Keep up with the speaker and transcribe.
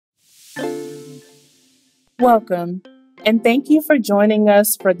Welcome, and thank you for joining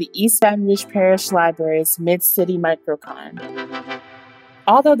us for the East Baton Rouge Parish Library's Mid-City Microcon.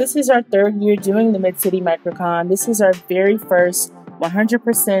 Although this is our third year doing the Mid-City Microcon, this is our very first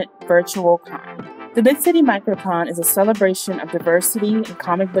 100% virtual con. The Mid-City Microcon is a celebration of diversity in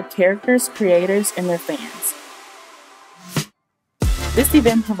comic book characters, creators, and their fans. This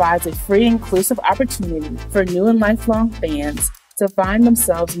event provides a free, inclusive opportunity for new and lifelong fans to find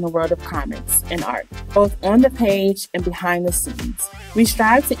themselves in the world of comics and art, both on the page and behind the scenes. We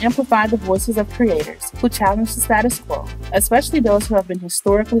strive to amplify the voices of creators who challenge the status quo, especially those who have been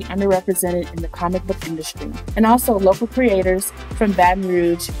historically underrepresented in the comic book industry, and also local creators from Baton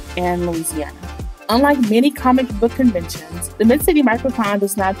Rouge and Louisiana. Unlike many comic book conventions, the Mid-City Microcon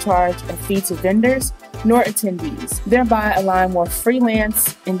does not charge a fee to vendors nor attendees, thereby allowing more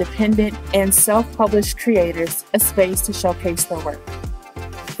freelance, independent, and self-published creators a space to showcase their work.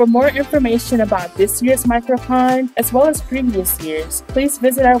 For more information about this year's Microcon, as well as previous years, please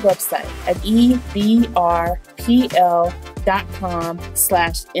visit our website at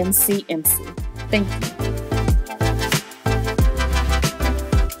ebrpl.com/ncmc. Thank you.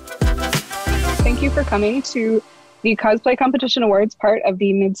 Thank you for coming to the Cosplay Competition Awards part of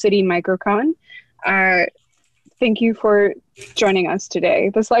the Mid-City Microcon. Thank you for joining us today.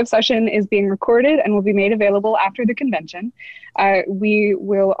 This live session is being recorded and will be made available after the convention. We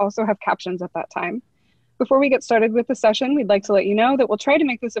will also have captions at that time. Before we get started with the session, we'd like to let you know that we'll try to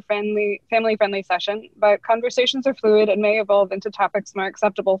make this a family-friendly session, but conversations are fluid and may evolve into topics more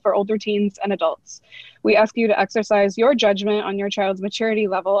acceptable for older teens and adults. We ask you to exercise your judgment on your child's maturity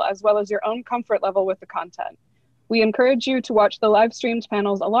level as well as your own comfort level with the content. We encourage you to watch the live streamed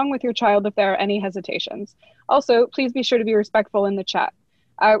panels along with your child if there are any hesitations. Also, please be sure to be respectful in the chat.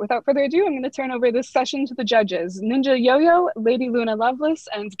 Without further ado, I'm going to turn over this session to the judges, Ninja Yoyo, Lady Luna Loveless,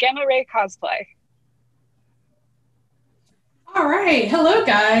 and Gamma Rae Cosplay. All right, hello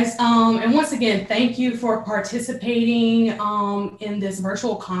guys, and once again, thank you for participating in this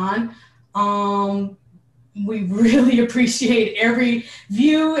virtual con. We really appreciate every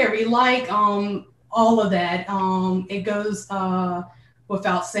view, every like, all of that. It goes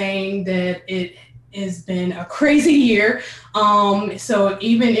without saying that it has been a crazy year. So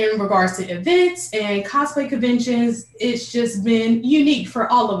even in regards to events and cosplay conventions, it's just been unique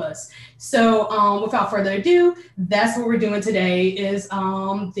for all of us. So without further ado, that's what we're doing today is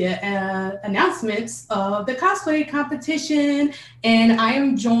the announcements of the cosplay competition. And I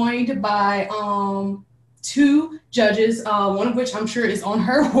am joined by two judges, one of which I'm sure is on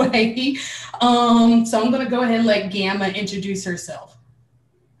her way. So I'm going to go ahead and let Gamma introduce herself.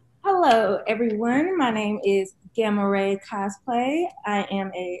 Hello, everyone. My name is Gamma Rae Cosplay. I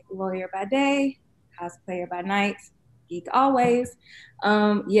am a lawyer by day, cosplayer by night, geek always.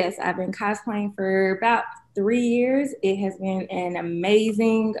 Yes, I've been cosplaying for about 3 years. It has been an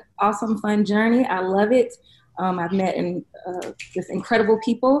amazing, awesome, fun journey. I love it. I've met just incredible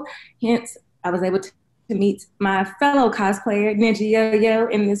people. Hence, I was able to meet my fellow cosplayer, Ninja Yoyo,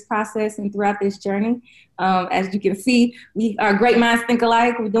 in this process and throughout this journey. As you can see, we are great minds think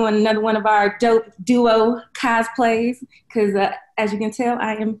alike. We're doing another one of our dope duo cosplays because as you can tell,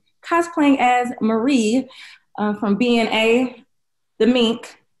 I am cosplaying as Marie from BNA, the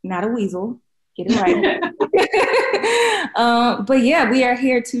mink, not a weasel. Get it right. But yeah, we are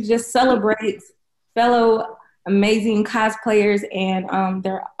here to just celebrate fellow amazing cosplayers and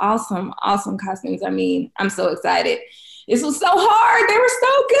they're awesome costumes. I mean, I'm so excited. This was so hard. They were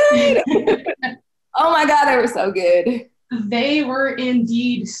so good. Oh my God, they were so good. They were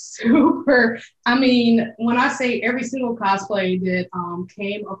indeed super. I mean, when I say every single cosplay that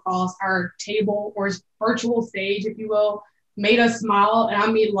came across our table or virtual stage, if you will, made us smile. And I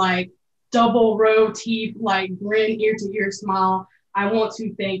mean like double row teeth, like grin, ear to ear smile. I want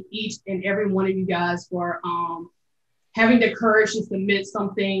to thank each and every one of you guys for having the courage to submit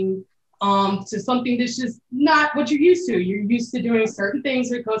something to something that's just not what you're used to. You're used to doing certain things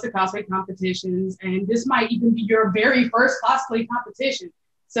when it comes to cosplay competitions, and this might even be your very first cosplay competition.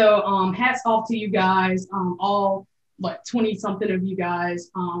 So hats off to you guys, all, 20-something of you guys.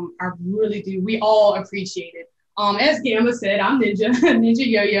 I really do. We all appreciate it. As Gamma said, I'm Ninja, Ninja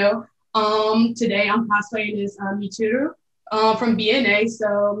Yoyo. Today I'm cosplaying as Michiru. From BNA,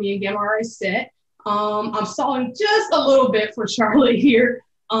 so me and Gamma are set. I'm stalling just a little bit for Charlotte here,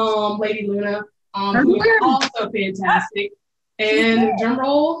 Lady Luna, who is also fantastic. And drum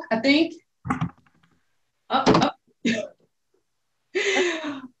roll, I think. Up.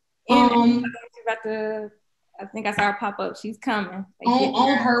 I think I saw her pop up. She's coming.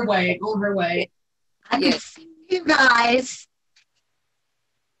 On her way. I can see you guys.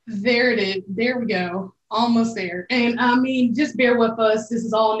 There it is. There we go. Almost there. And I mean, just bear with us. This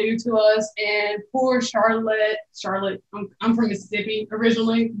is all new to us. And poor Charlotte, I'm from Mississippi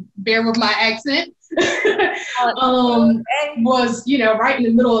originally. Bear with my accent. Was, right in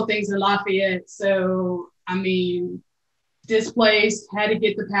the middle of things in Lafayette. So, I mean, displaced, had to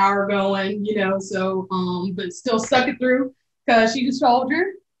get the power going, but still stuck it through because she's a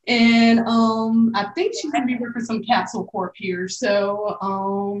soldier. And I think she's going to be working some Capsule Corp here.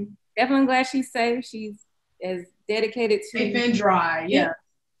 So, definitely glad she's safe. She's as dedicated to safe and dry, yeah,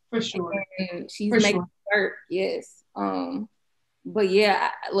 for sure. And she's making work, yes. But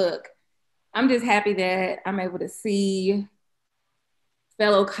yeah, look, I'm just happy that I'm able to see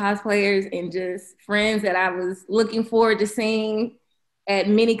fellow cosplayers and just friends that I was looking forward to seeing at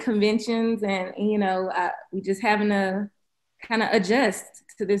many conventions, and we just having to kind of adjust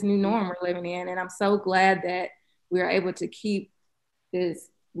to this new norm we're living in. And I'm so glad that we're able to keep this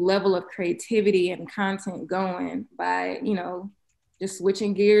level of creativity and content going by, just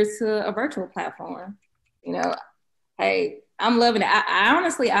switching gears to a virtual platform. Hey, I'm loving it. I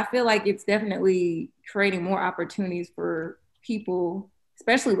honestly, I feel like it's definitely creating more opportunities for people,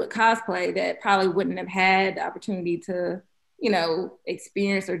 especially with cosplay, that probably wouldn't have had the opportunity to,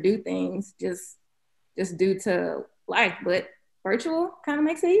 experience or do things just due to life. But virtual kind of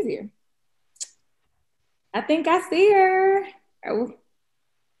makes it easier. I think I see her. Oh.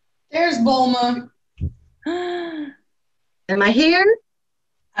 There's Bulma. Am I here?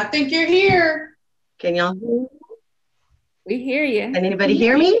 I think you're here. Can y'all hear me? We hear you. Can anybody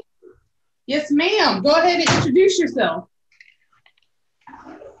hear me? Yes, ma'am. Go ahead and introduce yourself,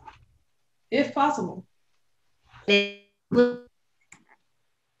 if possible.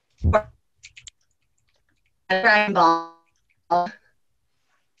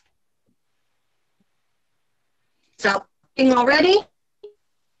 Something already?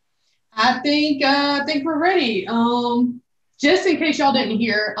 I think we're ready. Just in case y'all didn't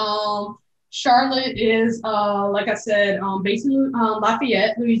hear, Charlotte is, like I said, based in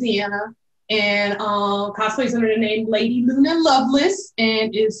Lafayette, Louisiana, and cosplays under the name Lady Luna Loveless,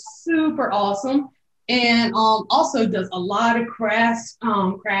 and is super awesome. And also does a lot of crafts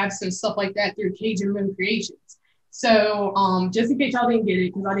and stuff like that through Cajun Creations. So just in case y'all didn't get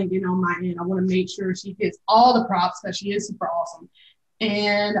it, because I didn't get it on my end, I want to make sure she gets all the props because she is super awesome.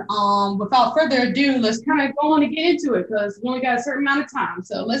 And without further ado, let's kind of go on and get into it because we only got a certain amount of time.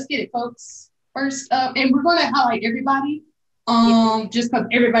 So let's get it, folks. First up, and we're going to highlight everybody just because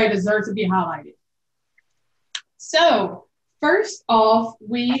everybody deserves to be highlighted. So first off,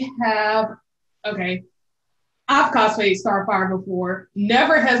 we have, okay, I've cosplayed Starfire before.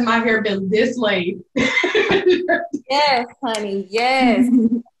 Never has my hair been this laid. Yes, honey, yes.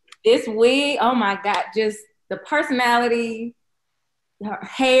 This wig, oh my God, just the personality, her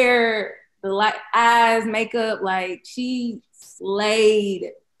hair, the eyes, makeup, like she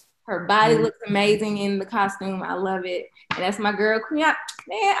slayed. Her body looks amazing in the costume. I love it. And that's my girl, Queen. Man,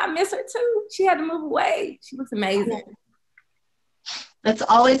 I miss her too. She had to move away. She looks amazing. It's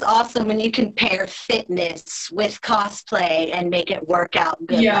always awesome when you can pair fitness with cosplay and make it work out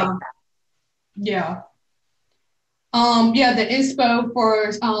good. Yeah. Like that. Yeah. The inspo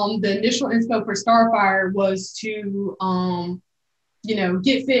for the initial inspo for Starfire was to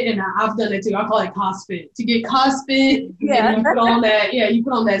get fit, and I've done it too. I call it cosfit. To get cosfit, you put on that, you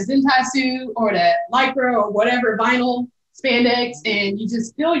put on that Zentai suit or that lycra or whatever vinyl spandex, and you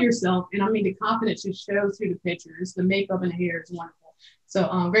just feel yourself. And I mean, the confidence just shows through the pictures. The makeup and the hair is wonderful.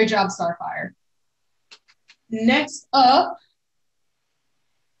 So great job, Starfire. Next up,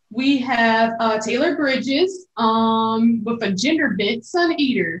 we have Taylor Bridges with a gender bent Sun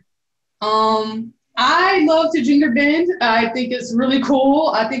Eater. I love to gender bend. I think it's really cool.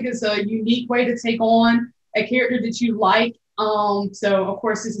 I think it's a unique way to take on a character that you like. So of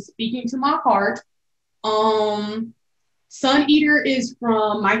course this is speaking to my heart. Sun Eater is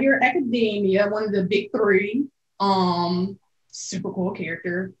from My Hero Academia, one of the big three. Super cool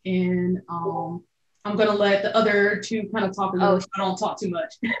character. And I'm gonna let the other two kind of talk a little. So I don't talk too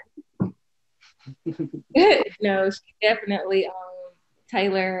much. No, she definitely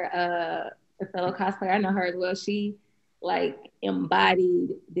Taylor, a fellow cosplayer, I know her as well. She embodied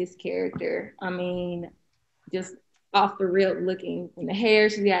this character. I mean, just off the rip, looking from the hair,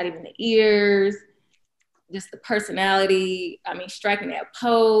 she's got even the ears, just the personality. I mean, striking that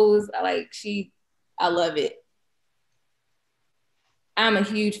pose. I love it. I'm a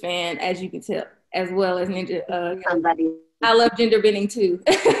huge fan, as you can tell, as well as Ninja. I love gender bending too.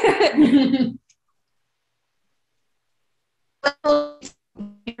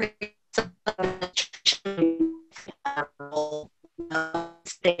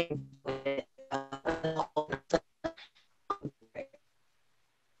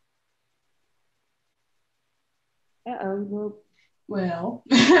 Well,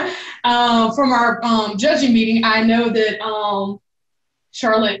 from our judging meeting, I know that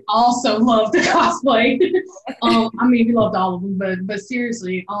Charlotte also loved the cosplay. I mean, we loved all of them, but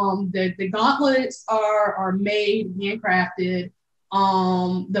seriously, the gauntlets are made, handcrafted.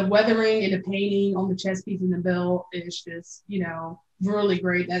 The weathering and the painting on the chest piece and the belt is just, really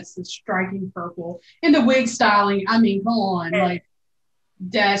great. That's the striking purple. And the wig styling, I mean, come on, like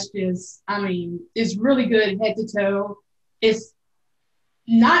that's just, I mean, it's really good head to toe. It's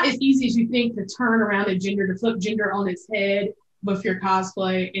not as easy as you think to turn around to flip gender on its head with your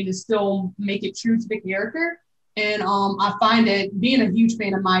cosplay and to still make it true to the character. And I find that being a huge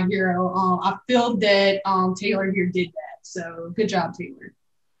fan of My Hero, I feel that Taylor here did that. So good job, Taylor.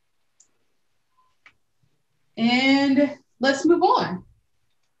 And let's move on.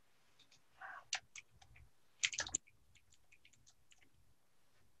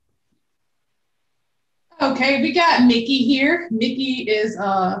 Okay, we got Mickey here. Mickey is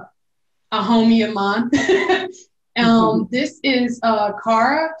a homie of mine. This is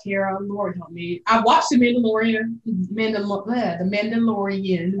Kara, Lord help me. I watched The Mandalorian.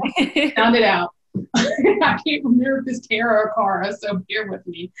 Found it out. I can't remember if it's Kara or Kara, so bear with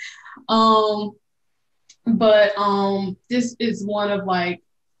me. But this is one of like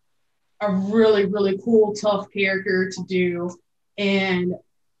a really, really cool, tough character to do. And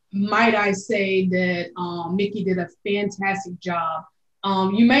might I say that Mickey did a fantastic job.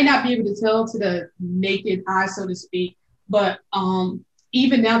 You may not be able to tell to the naked eye, so to speak, but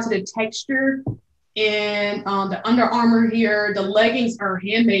even down to the texture and the Under Armour here, the leggings are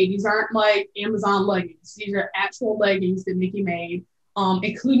handmade. These aren't like Amazon leggings. These are actual leggings that Mickey made,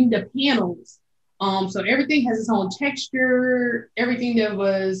 including the panels. So everything has its own texture. Everything that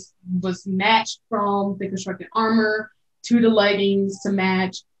was matched from the constructed armor to the leggings to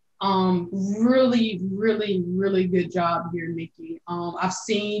match. Really, really, really good job here, Mickey. I've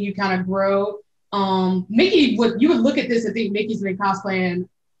seen you kind of grow. Mickey, you would look at this and think Mickey's been cosplaying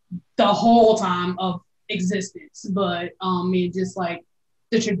the whole time of existence, but just like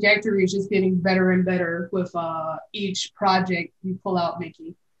the trajectory is just getting better and better with each project you pull out,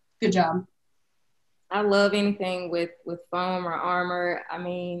 Mickey. Good job. I love anything with foam or armor. I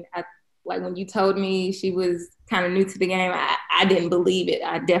mean, like when you told me she was kind of new to the game, I didn't believe it.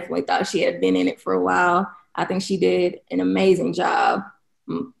 I definitely thought she had been in it for a while. I think she did an amazing job.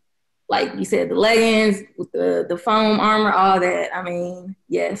 Like you said, the leggings with the foam armor, all that. I mean,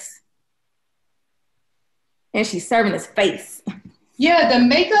 yes. And she's serving his face. Yeah, the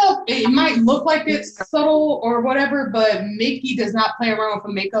makeup, it might look like it's subtle or whatever, but Mickey does not play around with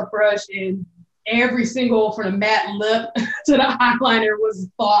a makeup brush, and every single, from the matte lip to the eyeliner, was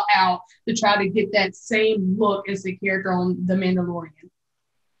thought out to try to get that same look as the character on The Mandalorian.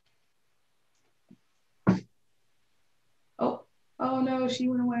 Oh no, she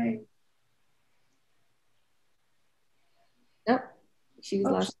went away. Yep, she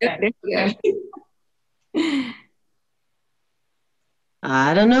was lost. Yeah.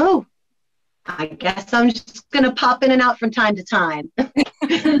 I don't know. I guess I'm just going to pop in and out from time to time.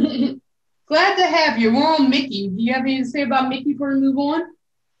 Glad to have you. We're on Mickey. Do you have anything to say about Mickey before we move on?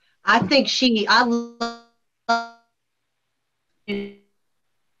 I think I love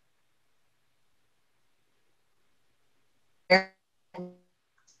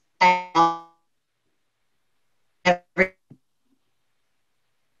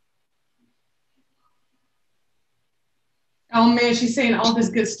Oh man, she's saying all this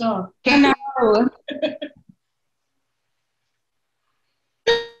good stuff. I know.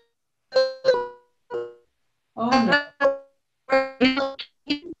 Oh no.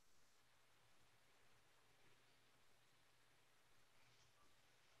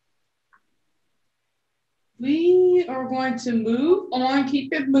 We are going to move on,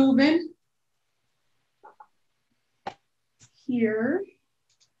 keep it moving. Here.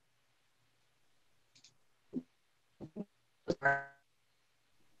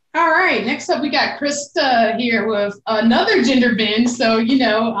 All right, next up we got Krista here with another gender bend, so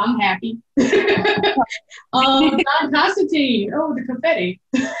I'm happy. Don Constantine, oh, the confetti.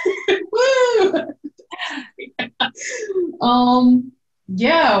 Woo!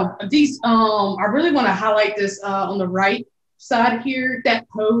 Yeah, these I really want to highlight this on the right side here, that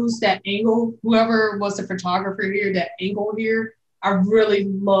pose, that angle, whoever was the photographer here, that angle here. I really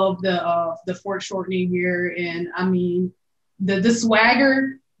love the foreshortening here, and I mean the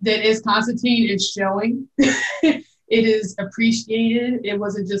swagger that is Constantine is showing. It is appreciated. It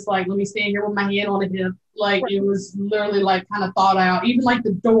wasn't just like, let me stand here with my hand on the hip. Like, it was literally like kind of thought out, even like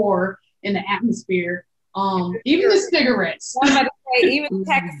the door and the atmosphere. Even the cigarettes. I was about to say, even the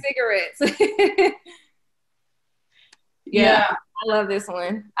pack of cigarettes. Yeah. love this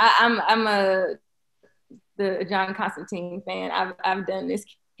one. I'm the John Constantine fan. I've done this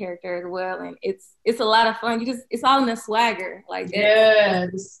character as well, and it's a lot of fun. It's all in the swagger, like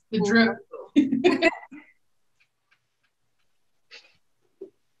that. Yes, the drip.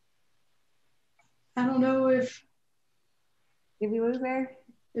 I don't know if did we lose there?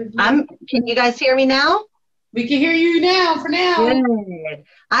 Can you guys hear me now? We can hear you now for now. Good.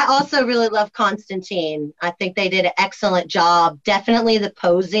 I also really love Constantine. I think they did an excellent job. Definitely the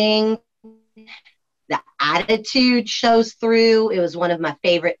posing, the attitude shows through. It was one of my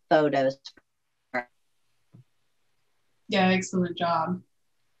favorite photos. Yeah, excellent job.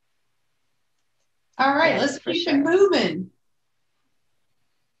 All right, Yes, let's keep sure. it moving.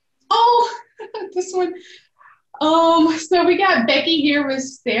 Oh, this one. So we got Becky here with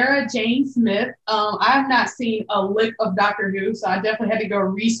Sarah Jane Smith. I have not seen a lick of Doctor Who, so I definitely had to go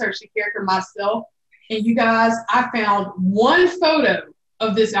research the character myself. And you guys, I found one photo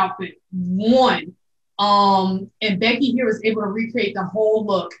of this outfit, one. And Becky here was able to recreate the whole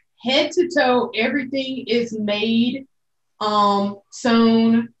look, head to toe. Everything is made,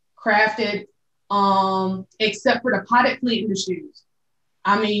 sewn, crafted, except for the potted plant in the shoes.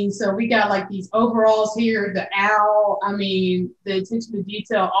 I mean, so we got like these overalls here, the owl. I mean, the attention to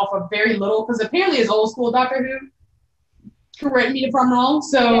detail off of very little, because apparently it's old school Doctor Who. Correct me if I'm wrong.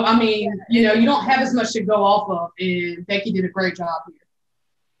 So, I mean, you know, you don't have as much to go off of, and Becky did a great job here.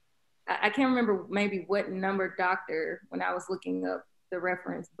 I can't remember maybe what number doctor when I was looking up the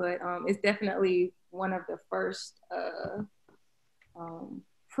reference, but it's definitely one of the first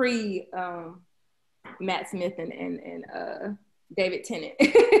pre Matt Smith and David Tennant.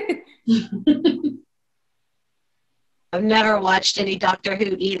 I've never watched any Doctor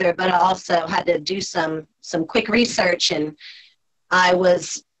Who either, but I also had to do some quick research, and I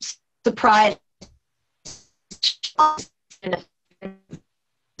was surprised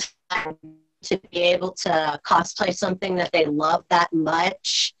to be able to cosplay something that they love that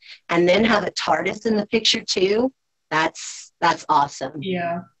much, and then have a TARDIS in the picture too. That's awesome.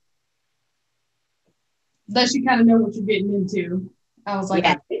 Yeah. Unless you kind of know what you're getting into. I was like,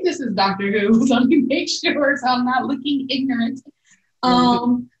 yeah. I think this is Doctor Who. Let me make sure so I'm not looking ignorant.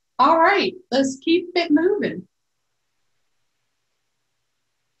 All right, let's keep it moving.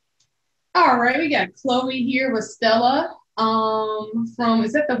 All right, we got Chloe here with Stella from,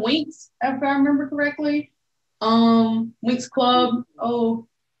 is that the Winx, if I remember correctly? Winx Club. Oh.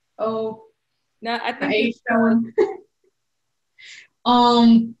 No, I think it's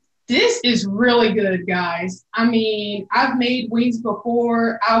this is really good, guys. I mean, I've made wings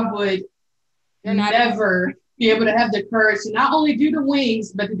before. I would never be able to have the courage to not only do the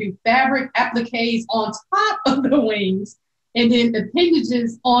wings, but to do fabric appliques on top of the wings, and then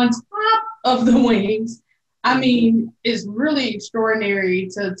appendages on top of the wings. I mean, it's really extraordinary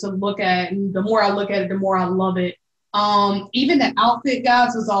to look at. And the more I look at it, the more I love it. Even the outfit,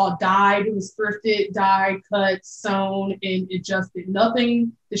 guys, was all dyed. It was thrifted, dyed, cut, sewn, and adjusted.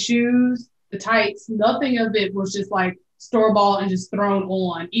 Nothing, the shoes, the tights, nothing of it was just like store-bought and just thrown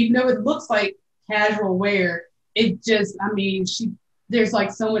on. Even though it looks like casual wear, it just, I mean, there's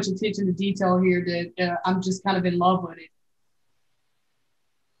like so much attention to detail here that I'm just kind of in love with it.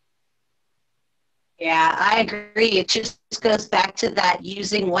 Yeah, I agree. It just goes back to that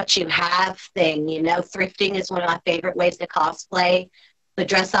using what you have thing. You know, thrifting is one of my favorite ways to cosplay. The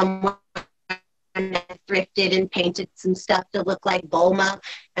dress I'm wearing, thrifted and painted some stuff to look like Bulma.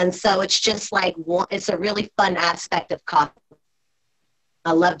 And so it's just like, it's a really fun aspect of cosplay.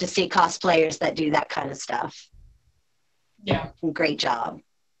 I love to see cosplayers that do that kind of stuff. Yeah. Great job.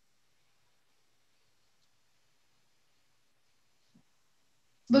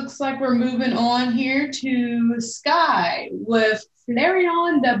 Looks like we're moving on here to Sky with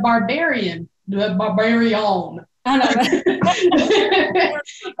Flareon the Barbarian. The Barbarian. I know.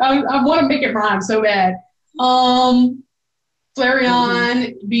 I want to make it rhyme so bad.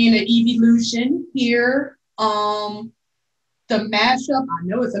 Flareon being an evolution here. The mashup, I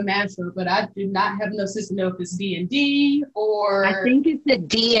know it's a mashup, but I do not have enough sense to know if it's D&D or... I think it's a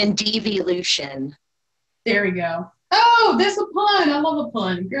D&D evolution. There we go. Oh, that's a pun. I love a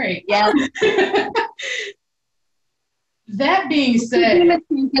pun. Great. Yeah. That being said,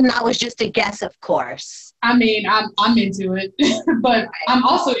 that was just a guess, of course. I mean, I'm into it, but I'm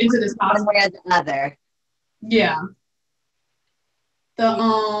also into this one way or the other. Yeah.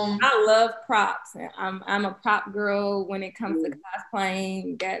 I love props. I'm a prop girl when it comes to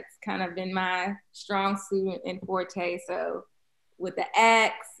cosplaying. That's kind of been my strong suit and forte. So with the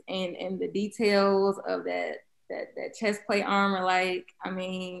axe and the details of that chest plate armor, like, I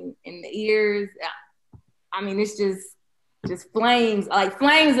mean, and the ears, I mean, it's just just flames, like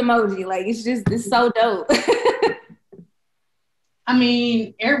flames emoji. Like it's so dope. I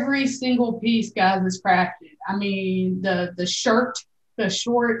mean, every single piece, guys, is crafted. I mean, the shirt, the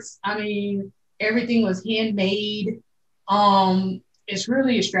shorts, I mean, everything was handmade. It's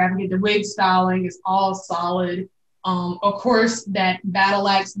really extravagant. The wig styling is all solid. Of course, that battle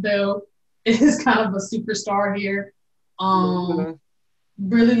axe though is kind of a superstar here.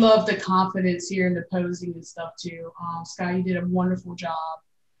 Really love the confidence here and the posing and stuff too. Sky, you did a wonderful job.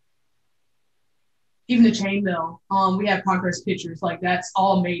 Even the chainmail, we have progress pictures. Like that's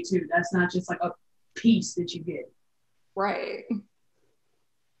all made too. That's not just like a piece that you get. Right.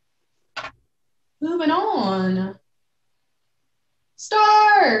 Moving on.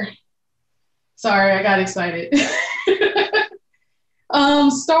 Star. Sorry, I got excited.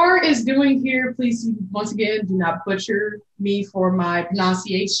 Star is doing here, please, once again, do not butcher me for my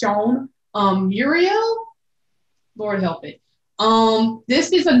pronunciation. Muriel? Lord help it.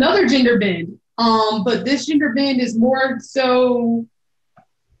 This is another gender bend, but this gender bend is more so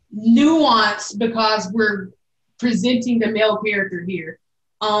nuanced because we're presenting the male character here,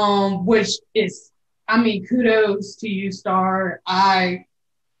 which is, I mean, kudos to you, Star. I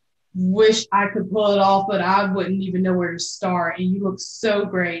wish I could pull it off, but I wouldn't even know where to start. And you look so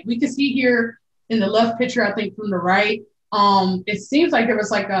great. We can see here in the left picture, I think from the right, it seems like there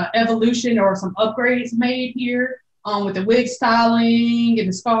was like a evolution or some upgrades made here with the wig styling and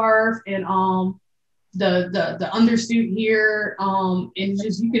the scarf and the undersuit here. And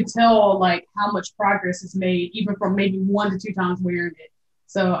just you could tell like how much progress is made, even from maybe 1 to 2 times wearing it.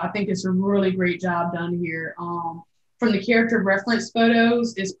 So I think it's a really great job done here. From the character reference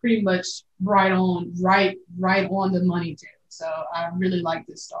photos, it's pretty much right on the money too. So I really like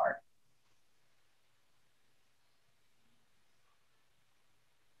this start.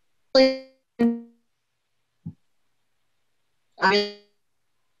 The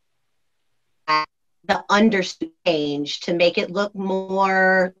undersuit change to make it look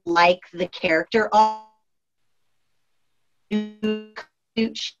more like the character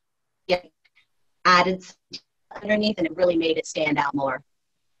added underneath, and it really made it stand out more.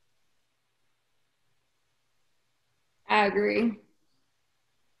 I agree.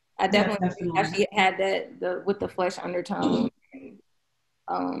 I definitely actually had that with the flesh undertone.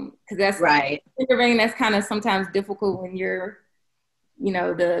 Because that's right. That's kind of sometimes difficult when you're, you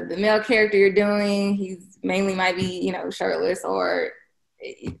know, the male character you're doing, he's mainly might be, you know, shirtless or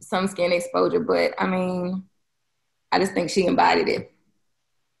some skin exposure. But I mean, I just think she embodied it.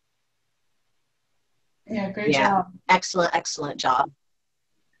 Yeah, great job. Excellent job.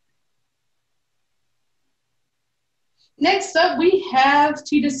 Next up, we have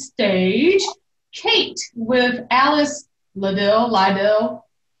to the stage Kate with Alice Liddell.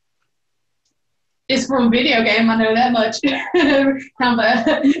 It's from a video game, I know that much.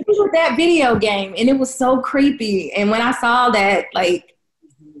 It was that video game, and it was so creepy. And when I saw that, like,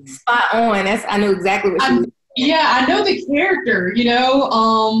 spot on, I knew exactly what she was. Yeah, I know the character, you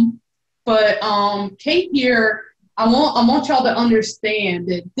know, but Kate here, I want y'all to understand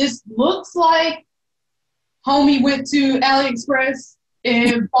that this looks like homie went to AliExpress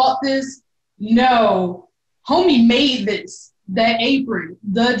and bought this. No, homie made this, that apron,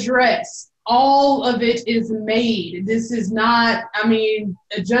 the dress, all of it is made. This is not, I mean,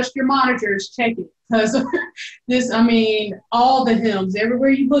 adjust your monitors, check it. Because this, I mean, all the hymns, everywhere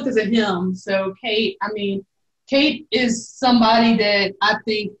you look is a hymn. So Kate, I mean, Kate is somebody that I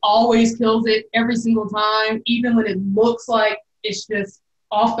think always kills it every single time, even when it looks like it's just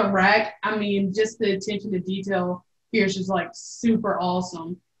off the rack. I mean, just the attention to detail here is just like super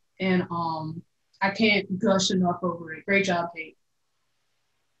awesome. And I can't gush enough over it. Great job, Kate.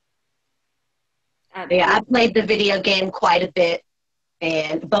 Yeah, I played the video game quite a bit,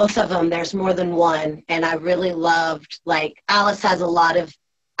 and both of them, there's more than one. And I really loved, like, Alice has a lot of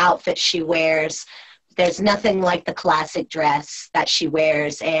outfits she wears. There's nothing like the classic dress that she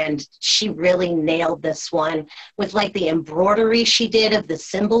wears, and she really nailed this one with like the embroidery she did of the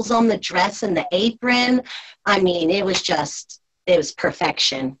symbols on the dress and the apron. I mean, it was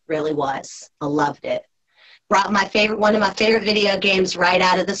perfection, really was. I loved it. Brought one of my favorite video games right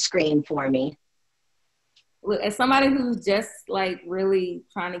out of the screen for me. Look, as somebody who's just like really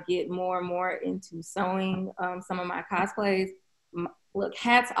trying to get more and more into sewing some of my cosplays, look,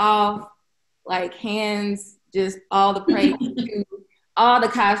 hats off. Like hands, just all the praise to all the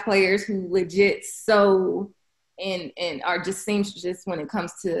cosplayers who legit sew and are just seamstresses when it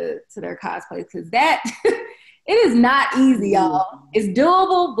comes to their cosplay, because that it is not easy, y'all. It's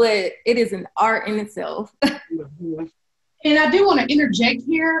doable, but it is an art in itself. And I do want to interject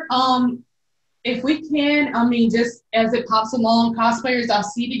here. if we can, I mean, just as it pops along, cosplayers, I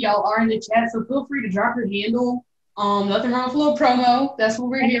see that y'all are in the chat, so feel free to drop your handle. Nothing wrong with a little promo. That's what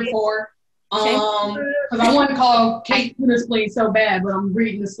we're here for. Because I want to call Kate Spleen so bad, but I'm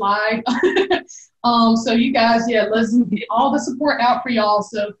reading the slide. So you guys, yeah, let's get all the support out for y'all.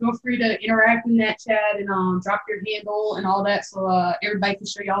 So feel free to interact in that chat and drop your handle and all that, so everybody can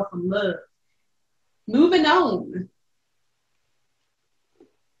show y'all some love. Moving on.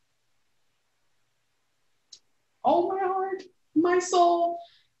 Oh, my heart, my soul.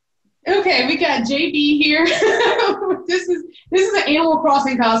 Okay, we got JB here. This is an Animal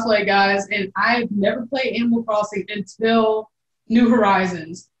Crossing cosplay, guys, and I've never played Animal Crossing until New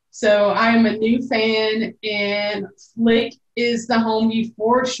Horizons. So I am a new fan, and Flick is the homie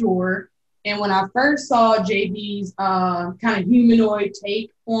for sure. And when I first saw JB's kind of humanoid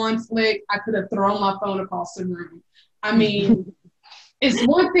take on Flick, I could have thrown my phone across the room. I mean, it's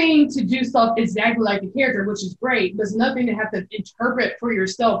one thing to do stuff exactly like the character, which is great, but it's another thing to have to interpret for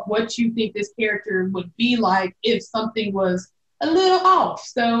yourself what you think this character would be like if something was a little off.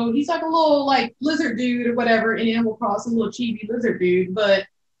 So he's like a little like lizard dude or whatever in Animal Crossing, a little chibi lizard dude, but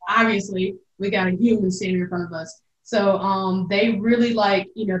obviously we got a human standing in front of us. So they really like,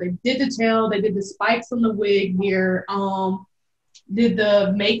 you know, they did the tail, they did the spikes on the wig here, did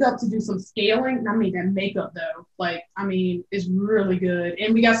the makeup to do some scaling. I mean, that makeup though, like, I mean, is really good.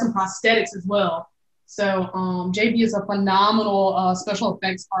 And we got some prosthetics as well. So JB is a phenomenal special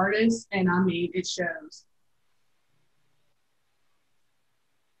effects artist, and I mean, it shows.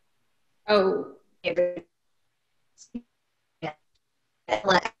 Oh.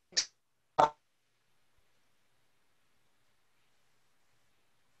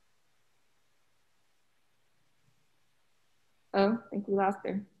 Oh, I think we lost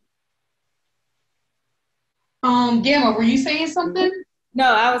her. Gamma, were you saying something?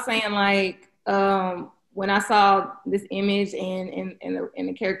 No, I was saying like when I saw this image and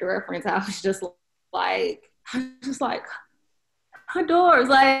the character reference, I was just like adores.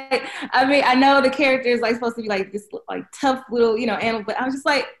 Like, I mean, I know the character is like supposed to be like this like tough little, you know, animal, but I was just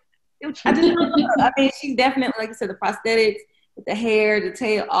like, I just I mean, she definitely, like you said, the prosthetics with the hair, the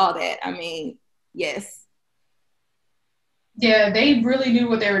tail, all that. I mean, yes. Yeah, they really knew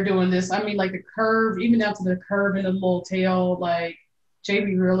what they were doing this. I mean, like the curve, even down to the curve in the little tail, like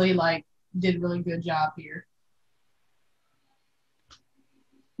JB really like did a really good job here.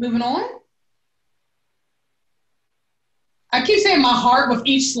 Moving on. I keep saying my heart with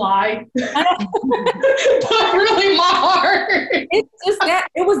each slide, but really my heart. It's just that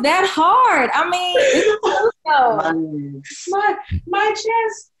it was that hard. I mean, my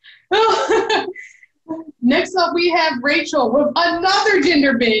chest. Next up, we have Rachel with another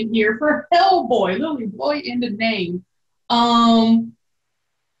gender bend here for Hellboy, Lily Boy in the name. Once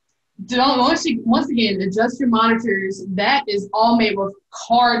again, adjust your monitors. That is all made with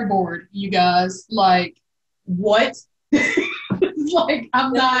cardboard, you guys. Like, what? Like,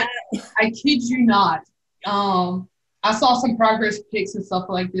 I kid you not. I saw some progress pics and stuff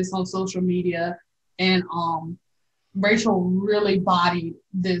like this on social media, and Rachel really bodied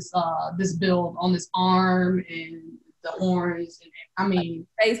this build on this arm and the horns, and I mean,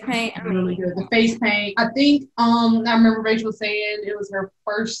 face paint, really good. The face paint. I think I remember Rachel saying it was her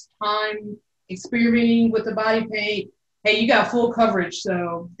first time experimenting with the body paint. Hey, you got full coverage,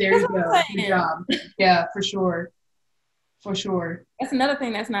 so there you go. Good job. Yeah, for sure. For sure. That's another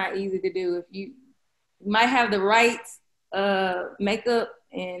thing that's not easy to do. If you might have the right makeup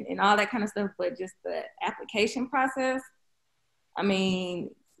and all that kind of stuff, but just the application process, I mean,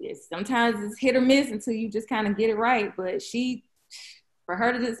 sometimes it's hit or miss until you just kind of get it right. But for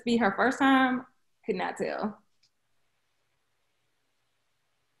her to just be her first time, could not tell.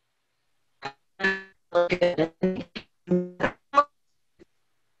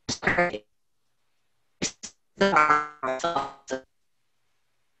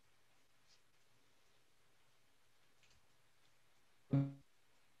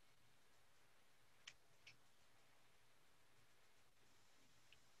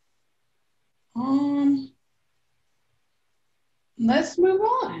 Let's move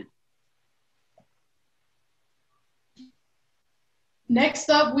on. Next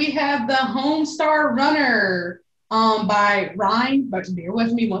up, we have the Homestar Runner by Ryan, but bear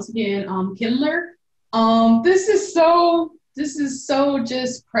with me once again, Kindler. This is so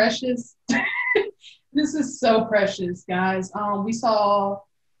just precious. This is so precious, guys. We saw,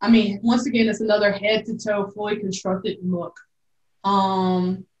 I mean, once again, it's another head to toe, fully constructed look.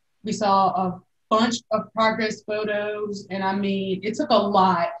 We saw a bunch of progress photos, and I mean, it took a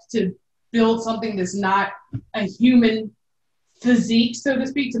lot to build something that's not a human physique, so to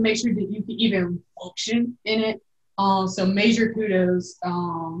speak, to make sure that you can even function in it. So major kudos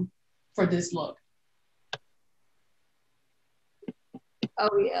for this look.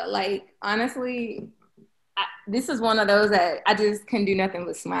 Oh yeah, like honestly, this is one of those that I just couldn't do nothing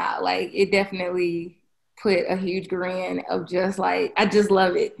but smile. Like it definitely put a huge grin of just like, I just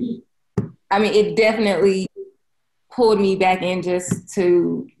love it. I mean, it definitely pulled me back in just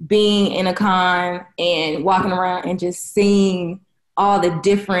to being in a con and walking around and just seeing all the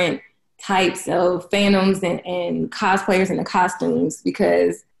different types of fandoms and cosplayers and the costumes,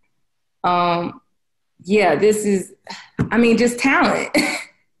 because yeah, this is, I mean, just talent.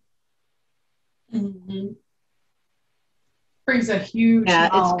 Mm-hmm. Brings a huge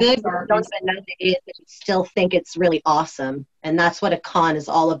it's good you don't even know the it, but you still think it's really awesome. And that's what a con is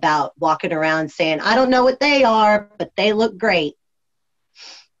all about, walking around saying, I don't know what they are, but they look great.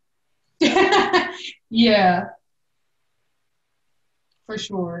 Yeah, for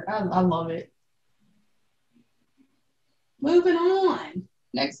sure. I love it. Moving on.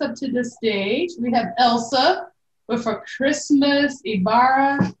 Next up to the stage, we have Elsa with a Christmas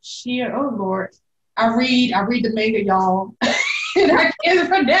Ibarra Shia. Oh Lord, I read the manga, y'all, and I can't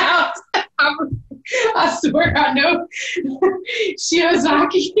pronounce. I swear I know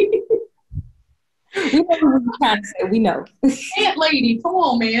Shiozaki. We know what you're trying to say. We know. Ant lady, come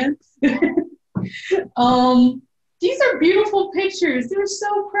on, man. These are beautiful pictures. They're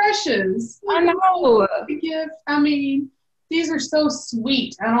so precious. I know. The gift. I mean, these are so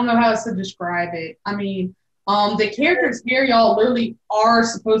sweet. I don't know how else to describe it. I mean, the characters here, y'all, literally are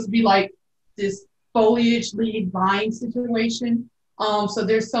supposed to be like this foliage lead vine situation. So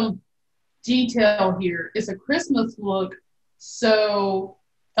there's some detail here. It's a Christmas look, so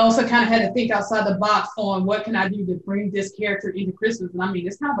Elsa kind of had to think outside the box on what can I do to bring this character into Christmas. And I mean,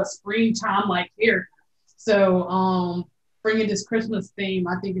 it's kind of a springtime like character. So bringing this Christmas theme,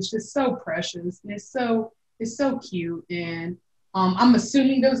 I think it's just so precious. And it's so cute. And I'm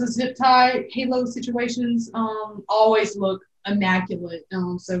assuming those are zip tie halo situations always look immaculate.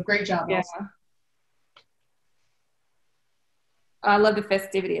 So great job, yeah. Elsa. I love the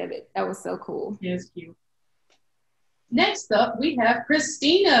festivity of it. That was so cool. Yeah, it's cute. Next up, we have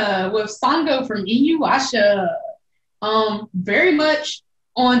Christina with Sango from Inuyasha. Very much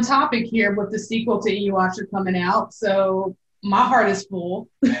on topic here with the sequel to Inuyasha coming out, so my heart is full.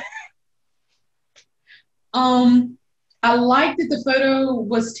 I like that the photo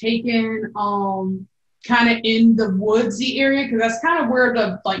was taken kind of in the woodsy area, because that's kind of where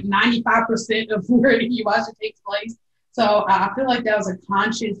the like 95% of where Inuyasha takes place. So I feel like that was a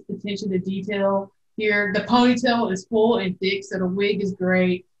conscious attention to detail here. The ponytail is full and thick, so the wig is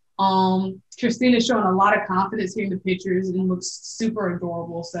great. Christina's showing a lot of confidence here in the pictures and looks super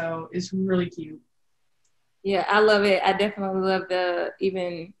adorable, so it's really cute. Yeah, I love it. I definitely love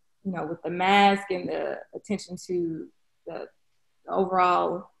even, you know, with the mask and the attention to the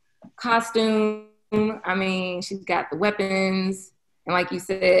overall costume. I mean, she's got the weapons. And like you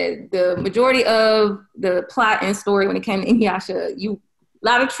said, the majority of the plot and story when it came to Inuyasha, a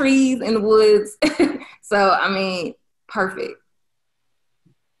lot of trees in the woods. So, I mean, perfect.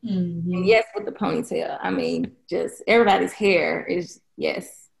 Mm-hmm. And yes, with the ponytail. I mean, just everybody's hair is,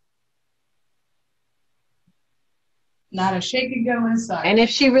 yes. Not a shake and go inside. And if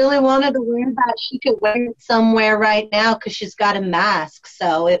she really wanted to wear that, she could wear it somewhere right now because she's got a mask,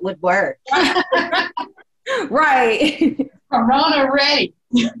 so it would work. Right. Corona ready.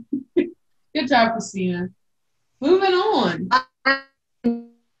 Good job, Christina. Moving on.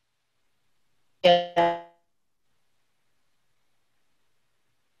 Yeah.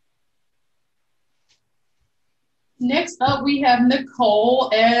 Next up, we have Nicole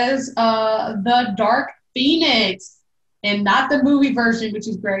as the Dark Phoenix, and not the movie version, which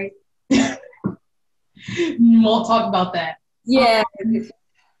is great. We'll talk about that. Yeah.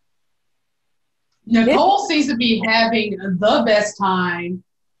 Nicole seems to be having the best time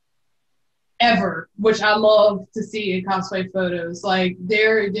ever, which I love to see in cosplay photos. Like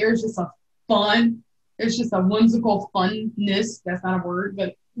there's just there's just a whimsical funness, that's not a word,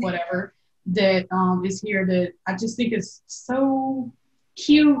 but whatever, that is here that I just think is so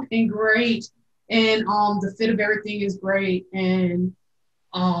cute and great. And the fit of everything is great. And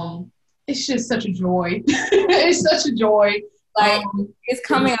it's just such a joy. It's such a joy. Like it's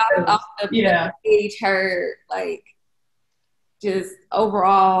coming off the page, her like just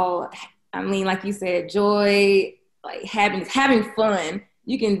overall, I mean, like you said, joy, like having fun.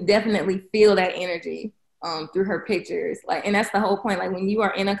 You can definitely feel that energy through her pictures. Like, and that's the whole point. Like when you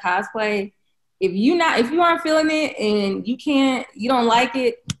are in a cosplay, if you aren't feeling it and you don't like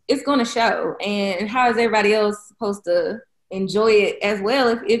it, it's gonna show. And how is everybody else supposed to enjoy it as well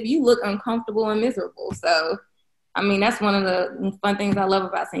if you look uncomfortable and miserable. So, I mean, that's one of the fun things I love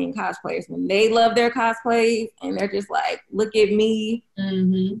about seeing cosplayers. When they love their cosplays and they're just like, look at me.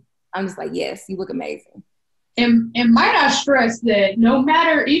 Mm-hmm. I'm just like, yes, you look amazing. And might I stress that no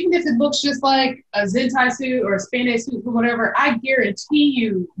matter, even if it looks just like a Zentai suit or a spandex suit or whatever, I guarantee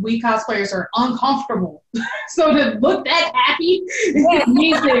you we cosplayers are uncomfortable. So to look that happy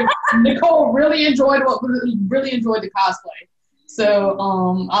means that Nicole really enjoyed the cosplay. So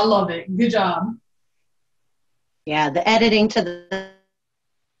I love it. Good job. Yeah, the editing to the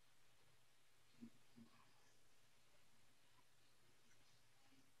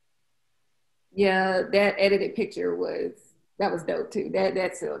Yeah, that edited picture was dope too.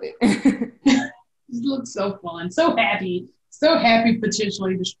 That sealed it. It looks so fun. So happy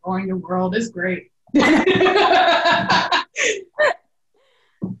potentially destroying the world. It's great.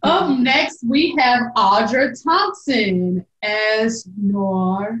 Up next, we have Audra Thompson as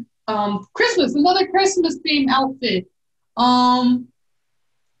Noir. Another Christmas themed outfit.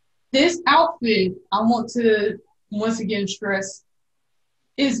 This outfit, I want to once again stress,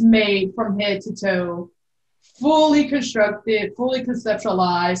 is made from head to toe, fully constructed, fully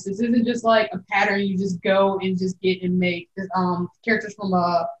conceptualized. This isn't just like a pattern you just go and just get and make. This, characters from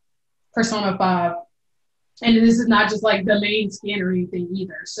Persona 5. And this is not just like the main skin or anything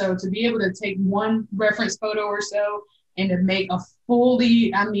either. So to be able to take one reference photo or so and to make a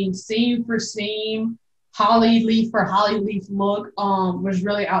fully, seam for seam, holly leaf for holly leaf look was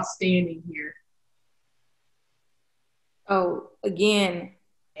really outstanding here. Oh, again,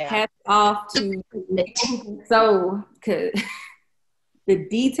 hats off to so cause the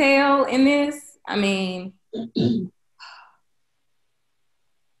detail in this,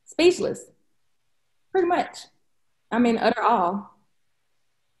 speechless. Pretty much. Utter awe.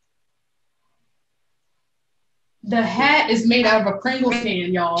 The hat is made out of a Pringles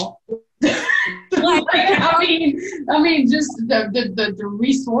can, y'all. Just the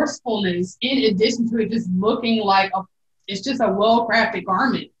resourcefulness in addition to it just looking like it's just a well-crafted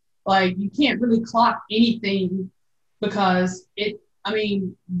garment. Like, you can't really clock anything because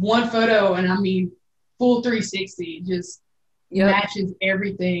one photo and full 360 just matches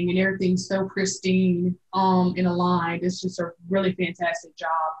everything, and everything's so pristine and aligned. It's just a really fantastic job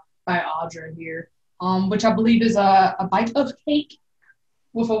by Audra here, which I believe is a bite of cake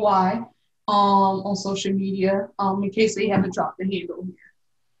with a Y on social media, in case they haven't dropped the handle here.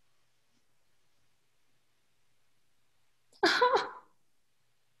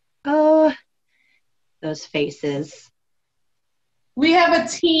 Oh, those faces. We have a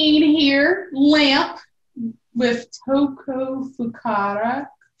teen here, Lamp, with Toko Fukara.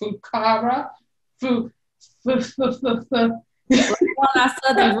 From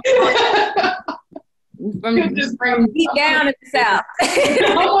deep down in the South.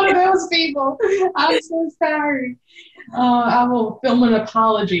 I'm one of those people. I'm so sorry. I will film an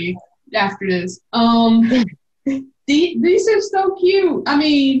apology after this. These are so cute.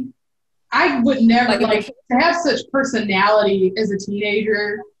 I would never to have such personality as a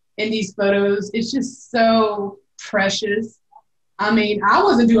teenager in these photos. It's just so precious. I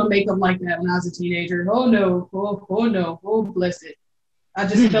wasn't doing makeup like that when I was a teenager. Oh no. Oh no. Oh, bless it. I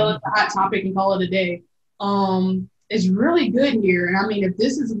just fell into the hot topic and call it a day. It's really good here. And if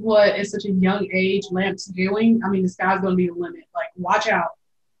this is what at such a young age Lamp's doing, the sky's going to be the limit. Like, watch out.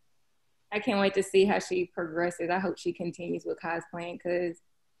 I can't wait to see how she progresses. I hope she continues with cosplaying because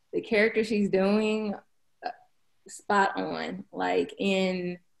the character she's doing, spot on. Like,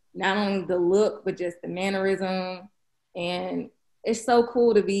 in not only the look, but just the mannerism. And it's so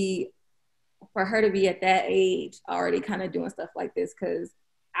cool for her to be at that age already kind of doing stuff like this, because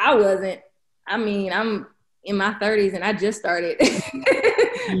I wasn't. I'm in my 30s and I just started.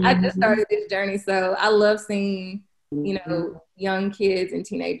 I just started this journey. So I love seeing, young kids and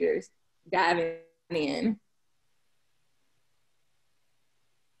teenagers diving in.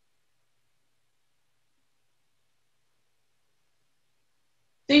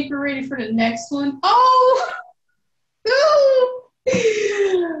 Think we're ready for the next one. Oh!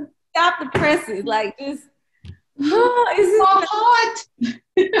 Stop the presses. Like, just, is it so hot?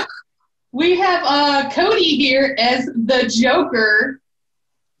 We have Cody here as the Joker,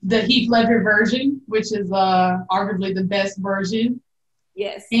 the Heath Ledger version, which is arguably the best version.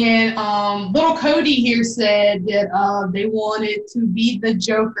 Yes. And little Cody here said that they wanted to be the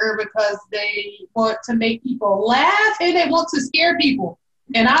Joker because they want to make people laugh and they want to scare people.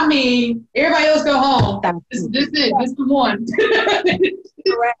 And everybody else go home. This is it. This is the one.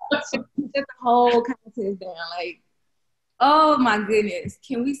 Correct. Get the whole contest down. Like, oh my goodness.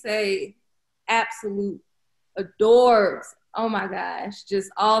 Can we say absolute adores Oh my gosh,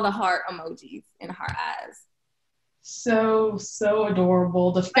 just all the heart emojis in her eyes. So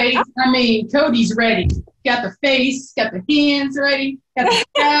adorable. The face, I mean, Cody's ready. Got the face, got the hands ready, got the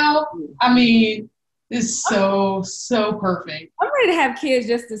cow. I mean, it's so perfect. I'm ready to have kids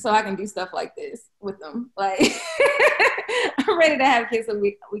so I can do stuff like this with them. Like, I'm ready to have kids so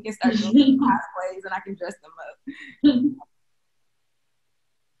we can start doing cosplays and I can dress them up.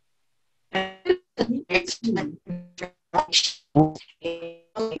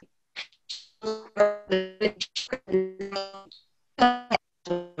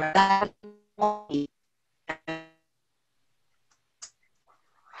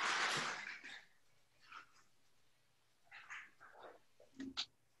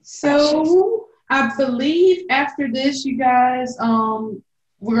 So I believe after this, you guys,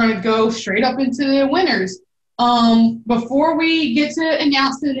 we're going to go straight up into the winners. Before we get to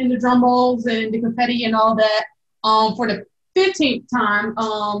announcing and the drum rolls and the confetti and all that, for the 15th time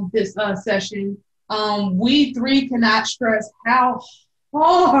this session, we three cannot stress how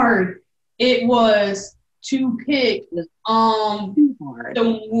hard it was to pick the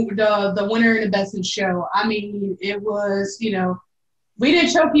winner and the best in show. I mean, it was, you know, we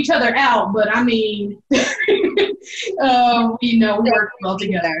didn't choke each other out, but I mean, we worked well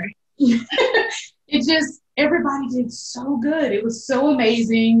together. It just, everybody did so good. It was so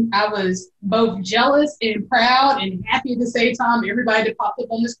amazing. I was both jealous and proud and happy at the same time. Everybody that popped up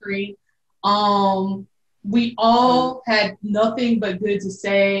on the screen. We all had nothing but good to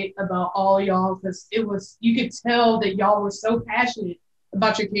say about all y'all, because you could tell that y'all were so passionate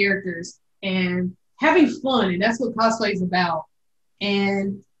about your characters and having fun, and that's what cosplay is about.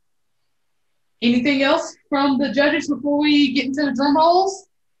 And anything else from the judges before we get into the drum rolls?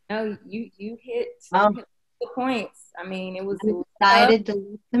 No, you hit the points. I mean, it was excited to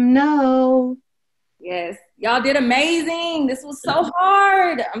let them know. Yes, y'all did amazing. This was so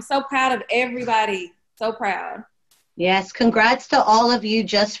hard. I'm so proud of everybody. So proud. Yes, congrats to all of you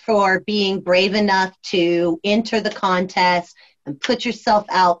just for being brave enough to enter the contest and put yourself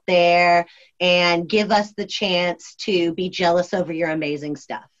out there and give us the chance to be jealous over your amazing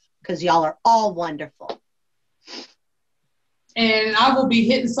stuff, because y'all are all wonderful. And I will be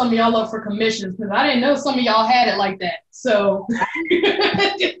hitting some of y'all up for commissions, because I didn't know some of y'all had it like that. So,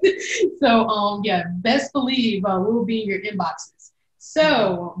 yeah, best believe we'll be in your inboxes.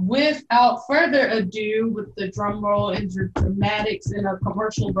 So, without further ado, with the drum roll and dramatics and a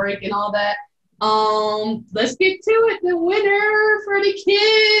commercial break and all that, let's get to it. The winner for the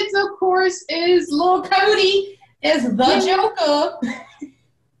kids, of course, is Lil Cody as the Joker.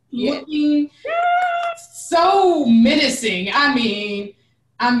 Looking so menacing. I mean,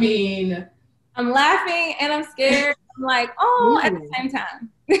 I'm laughing and I'm scared. I'm like, oh, at the same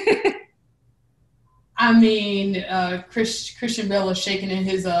time. I mean, Christian Bale is shaking in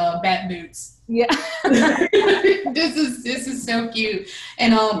his bat boots. Yeah. This is so cute.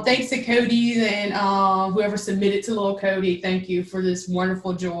 And thanks to Cody and whoever submitted to Lil Cody. Thank you for this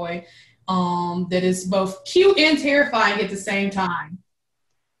wonderful joy that is both cute and terrifying at the same time.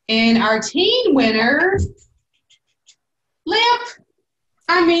 And our teen winner, Lamp.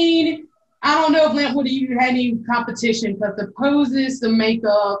 I mean, I don't know if Lamp would have even had any competition, but the poses, the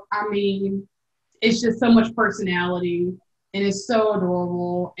makeup, I mean, it's just so much personality, and it's so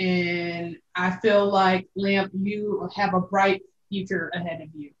adorable. And I feel like, Lamp, you have a bright future ahead of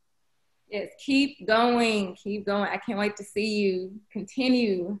you. Yes, keep going. Keep going. I can't wait to see you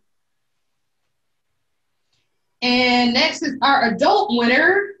continue. And next is our adult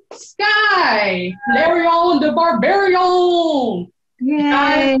winner, Sky, Larion the Barbarian.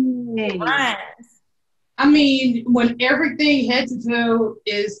 Yay! I mean, when everything head to toe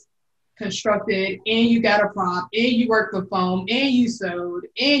is constructed, and you got a prop, and you worked with foam, and you sewed,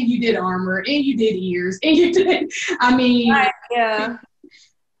 and you did armor, and you did ears, and you did, I mean, yeah.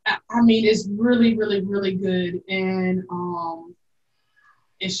 I mean, it's really, really, really good, and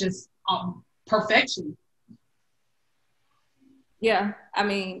it's just perfection. Yeah, I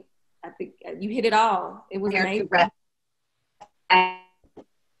mean, I think you hit it all. It was amazing.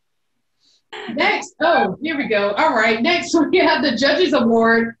 Next, here we go. All right, next we have the Judges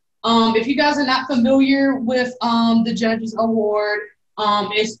Award. If you guys are not familiar with the Judges Award,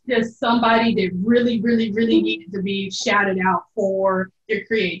 it's just somebody that really, really, really needed to be shouted out for their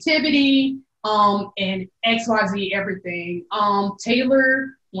creativity and XYZ everything.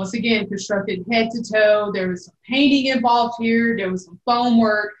 Taylor, once again, constructed head to toe. There was some painting involved here. There was some foam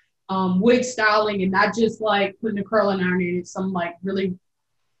work, wig styling, and not just like putting a curling iron in it, some like really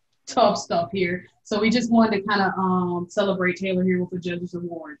tough stuff here. So we just wanted to kind of celebrate Taylor here with the Judges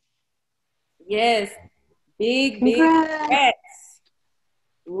Award. Yes, Big congrats.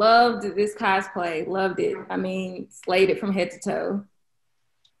 Loved this cosplay. Loved it. I mean, slayed it from head to toe.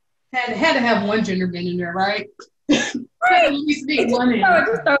 Had to have one gender bend in there, right? Right. At least be one in.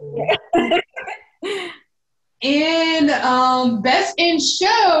 And best in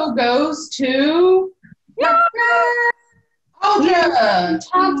show goes to Audra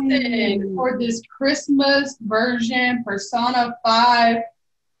Thompson for this Christmas version, Persona 5,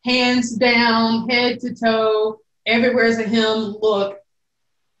 hands down, head to toe, everywhere's a him look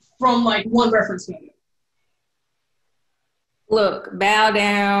from like one reference photo. Look, bow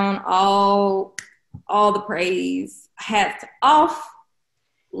down, all the praise, hats off,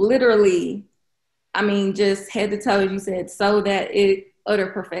 literally. I mean, just head to toe, as you said, so that it utter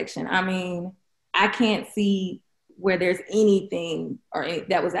perfection. I mean, I can't see where there's anything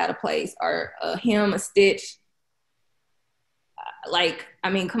that was out of place, or a hem, a stitch. Like,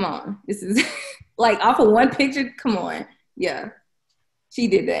 I mean, come on. This is like off of one picture. Come on. Yeah, she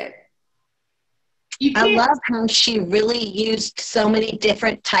did that. I love how she really used so many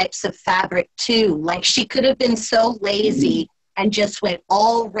different types of fabric too. Like, she could have been so lazy and just went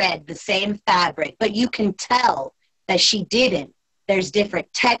all red, the same fabric, but you can tell that she didn't. There's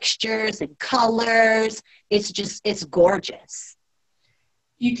different textures and colors. It's gorgeous.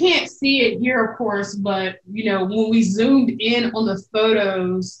 You can't see it here, of course, but you know, when we zoomed in on the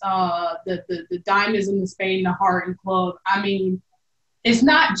photos, the diamonds and the spade and the heart and club, I mean, it's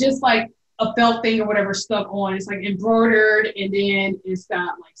not just like a felt thing or whatever stuck on. It's like embroidered, and then it's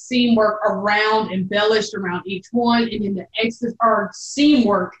got like seam work around, embellished around each one, and then the X's are seam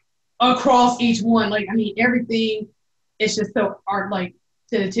work across each one. Like, I mean, everything is just so art, like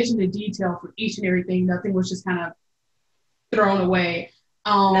the attention to detail for each and everything. Nothing was just kind of thrown away.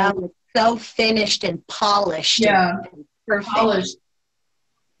 No, it's so finished and polished. Yeah, and perfect. Polished.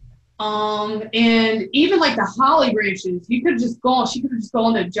 And even like the holly branches, she could have just gone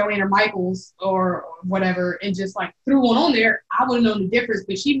to Joanna Michaels or whatever and just like threw one on there. I wouldn't know the difference,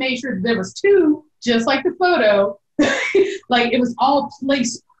 but she made sure that there was two, just like the photo. Like, it was all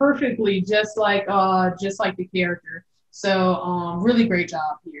placed perfectly, just like the character. So really great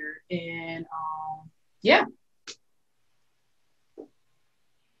job here. And yeah.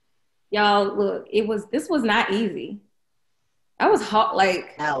 Y'all, look, this was not easy. I was hot,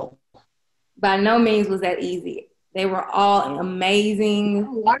 like, no. By no means was that easy. They were all amazing.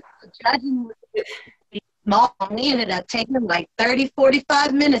 Judging was small. We ended up taking like 30,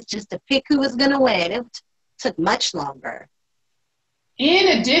 45 minutes just to pick who was going to win. It took much longer.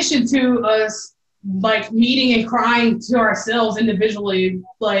 In addition to us, like, meeting and crying to ourselves individually,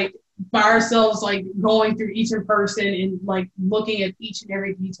 like, by ourselves, like, going through each in person and, like, looking at each and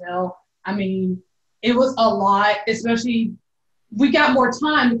every detail. I mean, it was a lot, especially we got more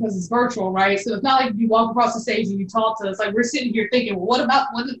time because it's virtual, right? So it's not like you walk across the stage and you talk to us. Like, we're sitting here thinking, well,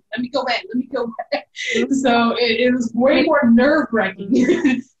 let me go back. So it was way more nerve-wracking.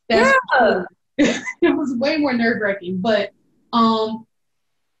 Yeah. It was way more nerve-wracking. But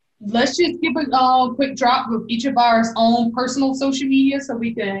let's just give a quick drop of each of our own personal social media so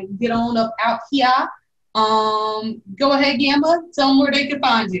we can get on up out here. Go ahead, Gamma. Tell them where they can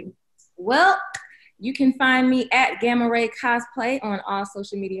find you. Well, you can find me at Gamma Rae Cosplay on all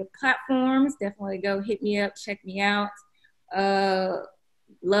social media platforms. Definitely go hit me up, check me out.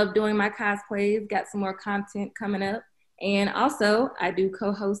 Love doing my cosplays. Got some more content coming up. And also, I do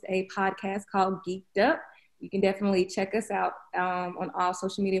co-host a podcast called Geeked Up. You can definitely check us out on all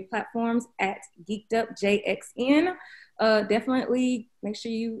social media platforms at Geeked Up JXN. Definitely make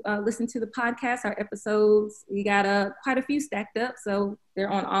sure you listen to the podcast, our episodes. We got quite a few stacked up, so they're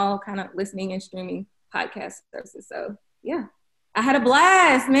on all kind of listening and streaming podcast services. So yeah, I had a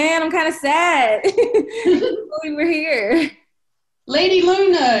blast, man. I'm kind of sad we were here. Lady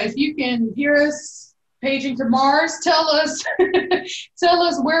Luna, if you can hear us paging to Mars, tell us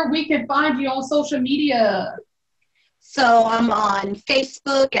where we can find you on social media. So I'm on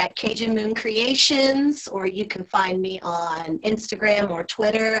Facebook at Cajun Moon Creations, or you can find me on Instagram or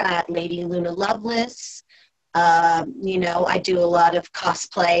Twitter at Lady Luna Loveless. You know, I do a lot of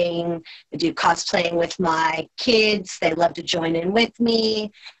cosplaying. I do cosplaying with my kids. They love to join in with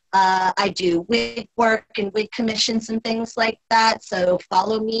me. I do wig work and wig commissions and things like that. So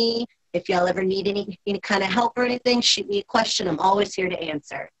follow me. If y'all ever need any kind of help or anything, shoot me a question. I'm always here to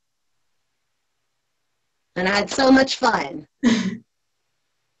answer. And I had so much fun.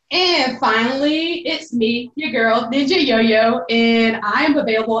 And finally, it's me, your girl, Ninja Yoyo, and I'm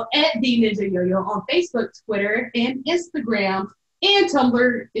available at the Ninja Yoyo on Facebook, Twitter, and Instagram, and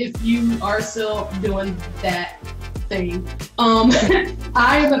Tumblr if you are still doing that thing.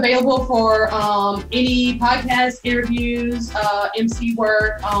 I am available for any podcast interviews, MC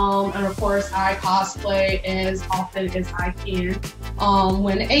work, and of course I cosplay as often as I can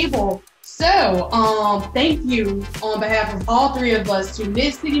when able. So, thank you on behalf of all three of us to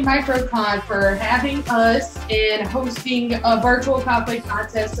Mid-City MicroCon for having us and hosting a virtual cosplay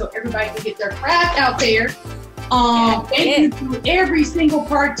contest so everybody can get their craft out there. Thank you to every single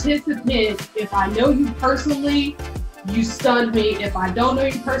participant. If I know you personally, you stunned me. If I don't know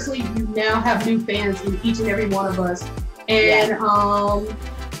you personally, you now have new fans in each and every one of us. And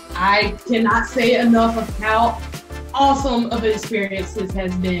I cannot say enough of how awesome of an experience this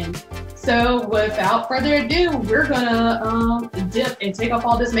has been. So without further ado, we're gonna dip and take off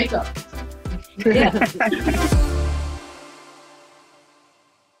all this makeup. Yeah.